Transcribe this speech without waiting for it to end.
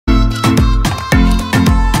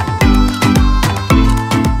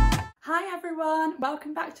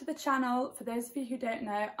Welcome back to the channel. For those of you who don't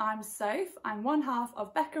know, I'm Soph. I'm one half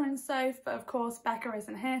of Becca and Soph, but of course Becca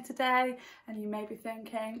isn't here today, and you may be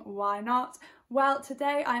thinking, why not? Well,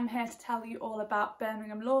 today I'm here to tell you all about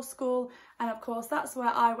Birmingham Law School, and of course that's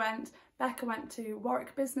where I went. Becca went to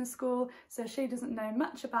Warwick Business School, so she doesn't know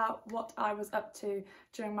much about what I was up to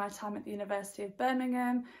during my time at the University of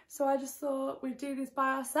Birmingham, so I just thought we'd do this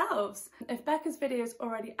by ourselves. If Becca's video is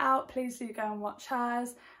already out, please do go and watch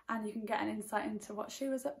hers, and you can get an insight into what she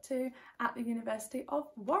was up to at the University of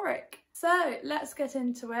Warwick. So let's get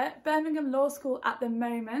into it. Birmingham Law School at the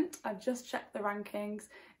moment, I've just checked the rankings,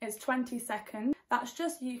 is 22nd. That's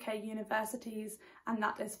just UK universities, and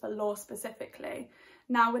that is for law specifically.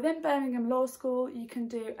 Now within Birmingham Law School you can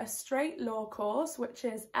do a straight law course, which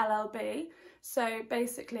is LLB. So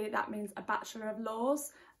basically that means a Bachelor of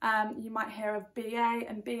Laws. You might hear of BA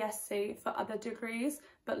and BSc for other degrees,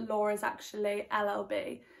 but law is actually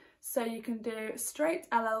LLB. So you can do straight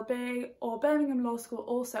LLB, or Birmingham Law School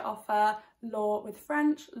also offer law with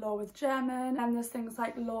French, law with German, and there's things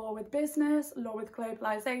like law with business, law with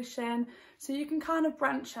globalisation. So you can kind of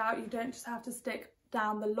branch out, you don't just have to stick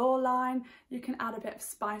down the law line, you can add a bit of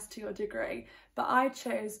spice to your degree. But I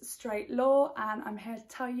chose straight law, and I'm here to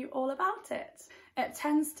tell you all about it. It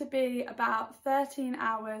tends to be about 13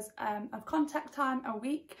 hours of contact time a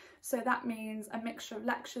week, so that means a mixture of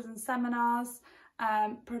lectures and seminars.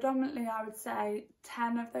 Predominantly I would say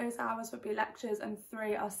 10 of those hours would be lectures and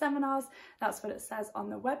 3 are seminars. That's what it says on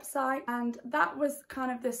the website, and that was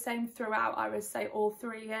kind of the same throughout, I would say, all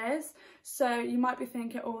 3 years. So you might be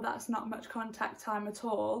thinking, oh, that's not much contact time at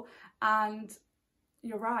all, and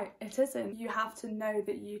you're right, it isn't. You have to know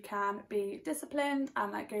that you can be disciplined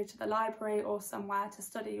and like go to the library or somewhere to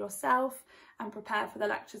study yourself and prepare for the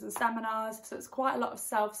lectures and seminars. So it's quite a lot of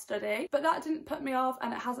self-study, but that didn't put me off,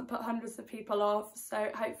 and it hasn't put hundreds of people off, so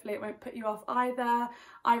hopefully it won't put you off either.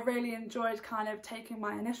 I really enjoyed kind of taking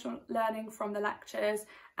my initial learning from the lectures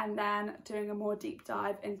and then doing a more deep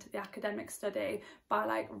dive into the academic study by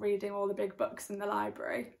like reading all the big books in the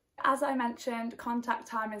library. As I mentioned, contact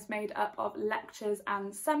time is made up of lectures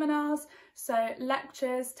and seminars. So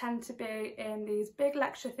lectures tend to be in these big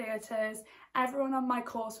lecture theatres. Everyone on my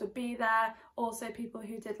course would be there. Also people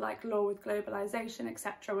who did like law with globalisation,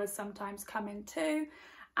 etc. would sometimes come in too.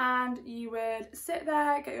 And you would sit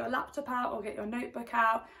there, get your laptop out or get your notebook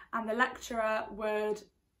out, and the lecturer would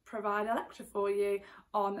provide a lecture for you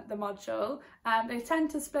on the module. They tend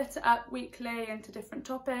to split it up weekly into different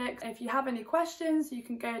topics. If you have any questions, you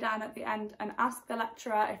can go down at the end and ask the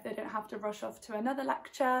lecturer if they don't have to rush off to another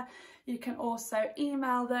lecture. You can also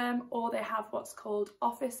email them, or they have what's called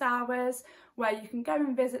office hours, where you can go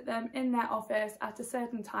and visit them in their office at a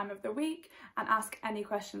certain time of the week and ask any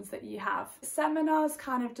questions that you have. Seminars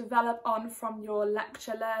kind of develop on from your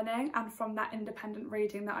lecture learning and from that independent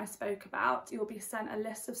reading that I spoke about. You'll be sent a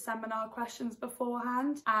list of seminar questions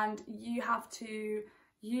beforehand, and you have to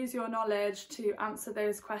use your knowledge to answer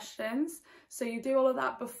those questions. So you do all of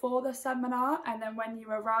that before the seminar, and then when you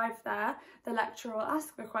arrive there, the lecturer will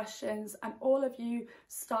ask the questions and all of you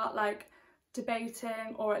start like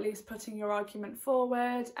debating, or at least putting your argument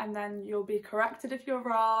forward, and then you'll be corrected if you're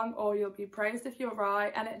wrong, or you'll be praised if you're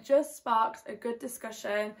right, and it just sparks a good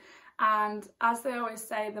discussion. And as they always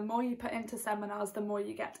say, the more you put into seminars, the more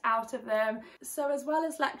you get out of them. So as well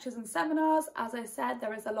as lectures and seminars, as I said,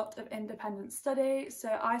 there is a lot of independent study.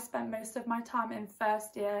 So I spent most of my time in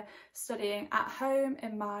first year studying at home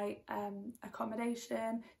in my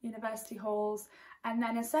accommodation, university halls. And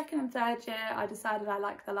then in second and third year, I decided I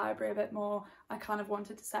liked the library a bit more. I kind of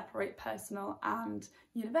wanted to separate personal and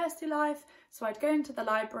university life. So I'd go into the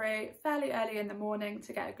library fairly early in the morning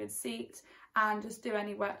to get a good seat and just do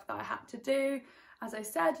any work that I had to do. As I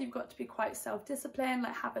said, you've got to be quite self-disciplined,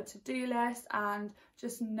 like have a to-do list and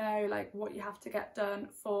just know like what you have to get done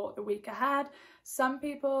for the week ahead. Some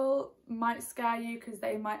people might scare you because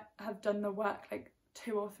they might have done the work like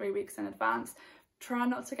 2 or 3 weeks in advance. Try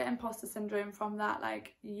not to get imposter syndrome from that.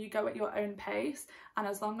 Like, you go at your own pace, and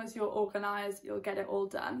as long as you're organised, you'll get it all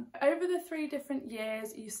done. Over the 3 different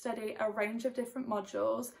years, you study a range of different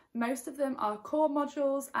modules. Most of them are core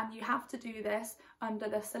modules, and you have to do this under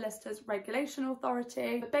the Solicitors Regulation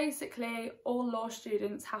Authority. But basically, all law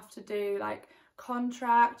students have to do like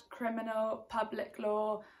contract, criminal, public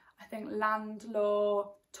law, I think land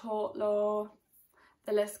law, tort law,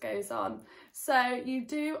 the list goes on. So you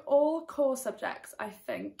do all core subjects, I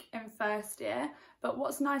think, in first year, but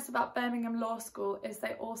what's nice about Birmingham Law School is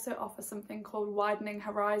they also offer something called Widening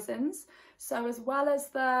Horizons. So as well as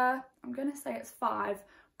the, I'm going to say it's 5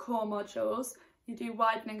 core modules, you do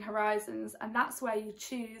Widening Horizons, and that's where you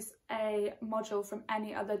choose a module from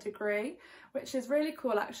any other degree, which is really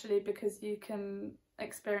cool actually, because you can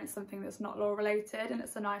experience something that's not law related, and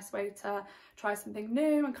it's a nice way to try something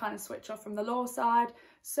new and kind of switch off from the law side.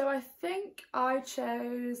 So I think I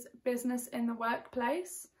chose business in the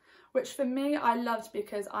workplace, which for me I loved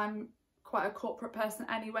because I'm quite a corporate person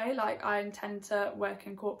anyway. Like, I intend to work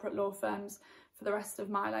in corporate law firms for the rest of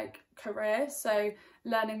my career, so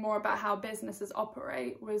learning more about how businesses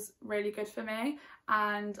operate was really good for me,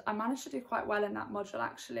 and I managed to do quite well in that module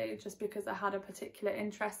actually, just because I had a particular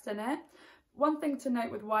interest in it. One thing to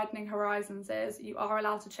note with Widening Horizons is you are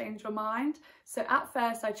allowed to change your mind. So at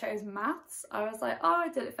first I chose maths. I was like, oh, I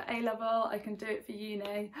did it for A level, I can do it for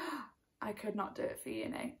uni. I could not do it for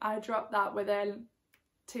uni. I dropped that within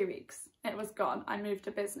 2 weeks. It was gone. I moved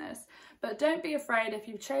to business. But don't be afraid if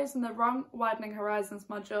you've chosen the wrong Widening Horizons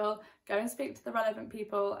module. Go and speak to the relevant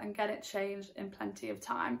people and get it changed in plenty of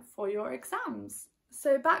time for your exams.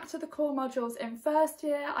 So back to the core modules in first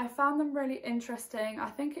year, I found them really interesting. I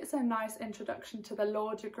think it's a nice introduction to the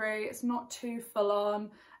law degree. It's not too full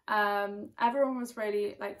on. Everyone was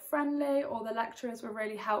really friendly, all the lecturers were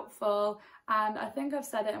really helpful, and I think I've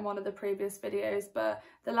said it in one of the previous videos, but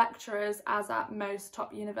the lecturers, as at most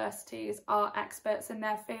top universities, are experts in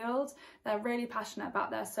their field. They're really passionate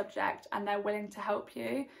about their subject and they're willing to help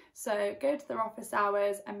you. So go to their office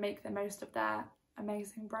hours and make the most of their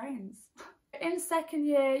amazing brains. In second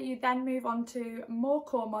year, you then move on to more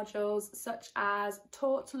core modules such as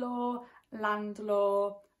tort law, land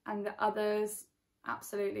law, and the others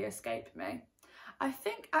absolutely escaped me. I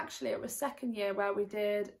think actually it was second year where we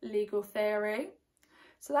did legal theory.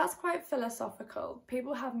 So that's quite philosophical.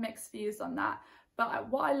 People have mixed views on that. But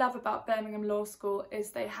what I love about Birmingham Law School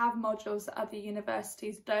is they have modules that other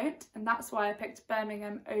universities don't. And that's why I picked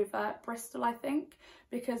Birmingham over Bristol, I think,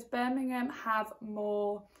 because Birmingham have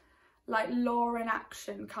more law in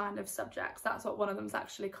action kind of subjects. That's what one of them's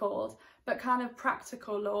actually called, but kind of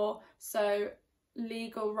practical law. So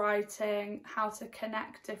legal writing, how to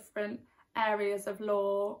connect different areas of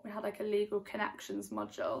law. We had a legal connections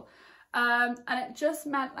module. And it just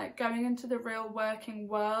meant going into the real working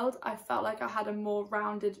world, I felt like I had a more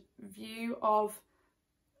rounded view of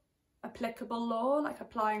applicable law,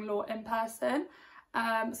 applying law in person.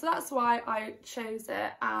 So that's why I chose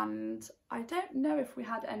it, and I don't know if we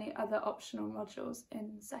had any other optional modules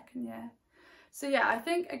in second year. So yeah, I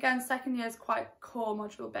think again second year is quite core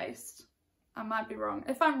module based. I might be wrong.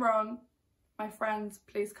 If I'm wrong, my friends,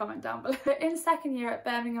 please comment down below. In second year at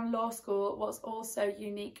Birmingham Law School, what's also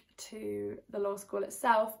unique to the law school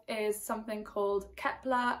itself is something called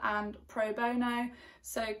CEPLER and Pro Bono.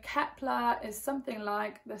 So CEPLER is something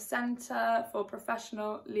like the Centre for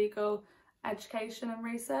Professional Legal Education and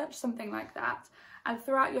Research, something like that. And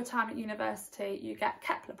throughout your time at university, you get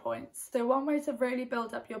CEPLER points. So one way to really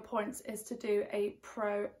build up your points is to do a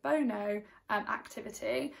pro bono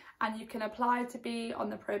activity, and you can apply to be on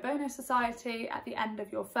the Pro Bono Society at the end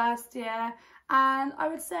of your first year. And I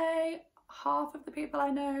would say half of the people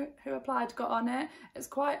I know who applied got on it. It's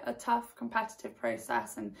quite a tough competitive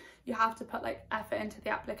process, and you have to put effort into the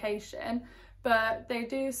application. But they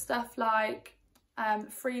do stuff like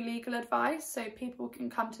free legal advice, so people can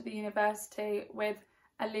come to the university with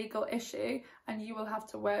a legal issue and you will have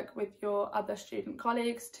to work with your other student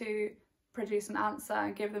colleagues to produce an answer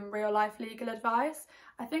and give them real life legal advice.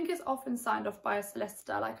 I think it's often signed off by a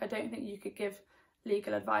solicitor. I don't think you could give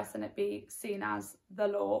legal advice and it be seen as the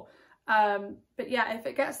law. But yeah, if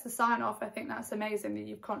it gets the sign off, I think that's amazing that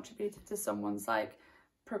you've contributed to someone's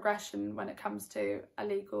progression when it comes to a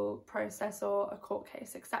legal process or a court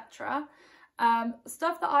case, etc.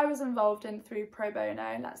 Stuff that I was involved in through Pro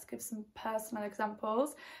Bono, let's give some personal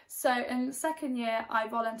examples. So in second year, I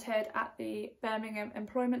volunteered at the Birmingham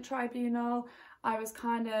Employment Tribunal. I was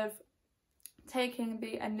kind of taking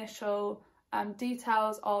the initial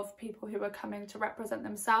details of people who were coming to represent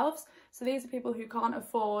themselves. So these are people who can't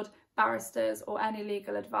afford barristers or any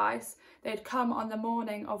legal advice. They'd come on the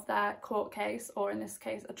morning of their court case, or in this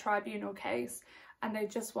case, a tribunal case, and they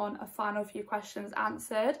just want a final few questions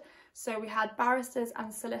answered. So we had barristers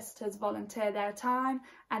and solicitors volunteer their time,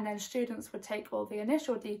 and then students would take all the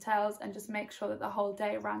initial details and just make sure that the whole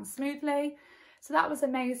day ran smoothly. So that was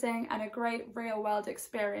amazing and a great real world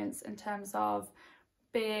experience in terms of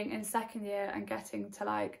being in second year and getting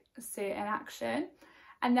to see it in action.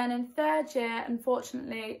 And then in third year,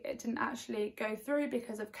 unfortunately, it didn't actually go through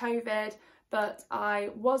because of COVID, but I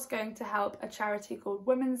was going to help a charity called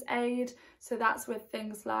Women's Aid. So that's with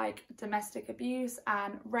things like domestic abuse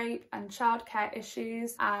and rape and childcare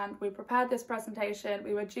issues. And we prepared this presentation.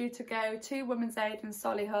 We were due to go to Women's Aid in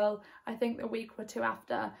Solihull, I think the week or two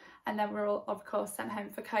after, and then we were all, of course, sent home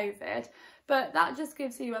for COVID. But that just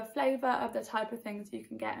gives you a flavour of the type of things you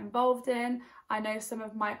can get involved in. I know some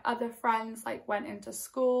of my other friends went into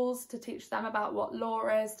schools to teach them about what law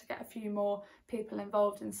is, to get a few more people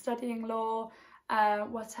involved in studying law.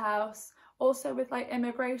 What else? Also with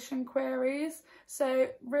immigration queries. So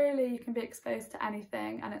really you can be exposed to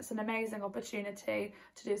anything, and it's an amazing opportunity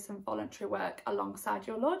to do some voluntary work alongside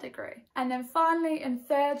your law degree. And then finally in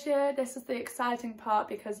third year, this is the exciting part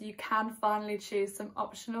because you can finally choose some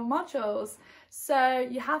optional modules. So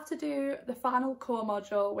you have to do the final core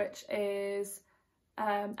module, which is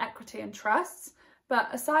equity and trusts. But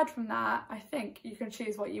aside from that, I think you can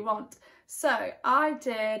choose what you want. So I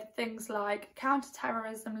did things like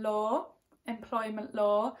counter-terrorism law, employment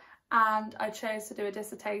law, and I chose to do a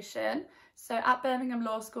dissertation. So at Birmingham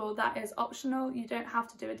Law School, that is optional. You don't have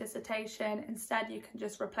to do a dissertation. Instead, you can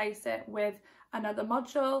just replace it with another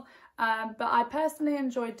module. But I personally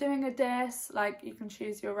enjoyed doing a dis. You can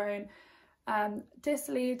choose your own dis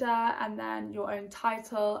leader and then your own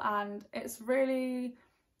title, and it's really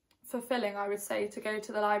fulfilling, I would say, to go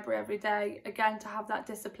to the library every day, again, to have that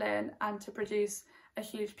discipline and to produce a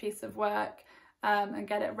huge piece of work and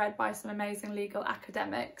get it read by some amazing legal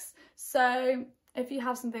academics. So if you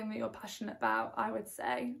have something that you're passionate about, I would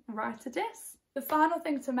say write a dis. The final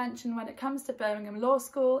thing to mention when it comes to Birmingham Law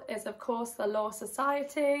School is, of course, the Law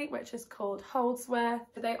Society, which is called Holdsworth.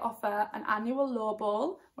 They offer an annual law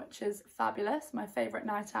ball, which is fabulous, my favourite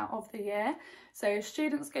night out of the year. So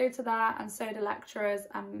students go to that, and so do lecturers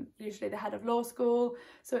and usually the head of law school.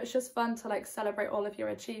 So it's just fun to celebrate all of your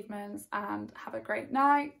achievements and have a great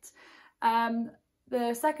night.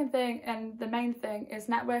 The second thing and the main thing is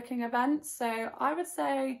networking events. So I would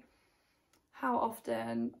say, how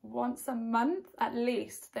often? Once a month at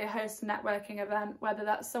least they host a networking event, whether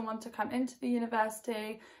that's someone to come into the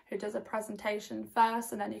university who does a presentation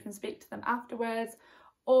first and then you can speak to them afterwards,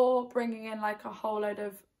 or bringing in a whole load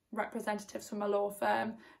of representatives from a law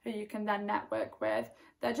firm who you can then network with.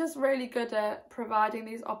 They're just really good at providing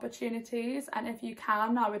these opportunities, and if you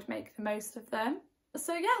can, I would make the most of them.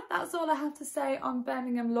 So yeah, that's all I have to say on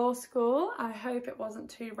Birmingham Law School. I hope it wasn't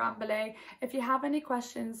too rambly. If you have any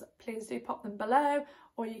questions, please do pop them below,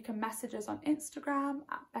 or you can message us on Instagram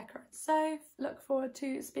at Becca and Soph. Look forward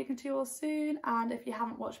to speaking to you all soon, and if you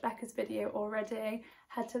haven't watched Becca's video already,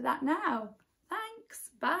 head to that now.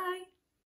 Thanks, bye.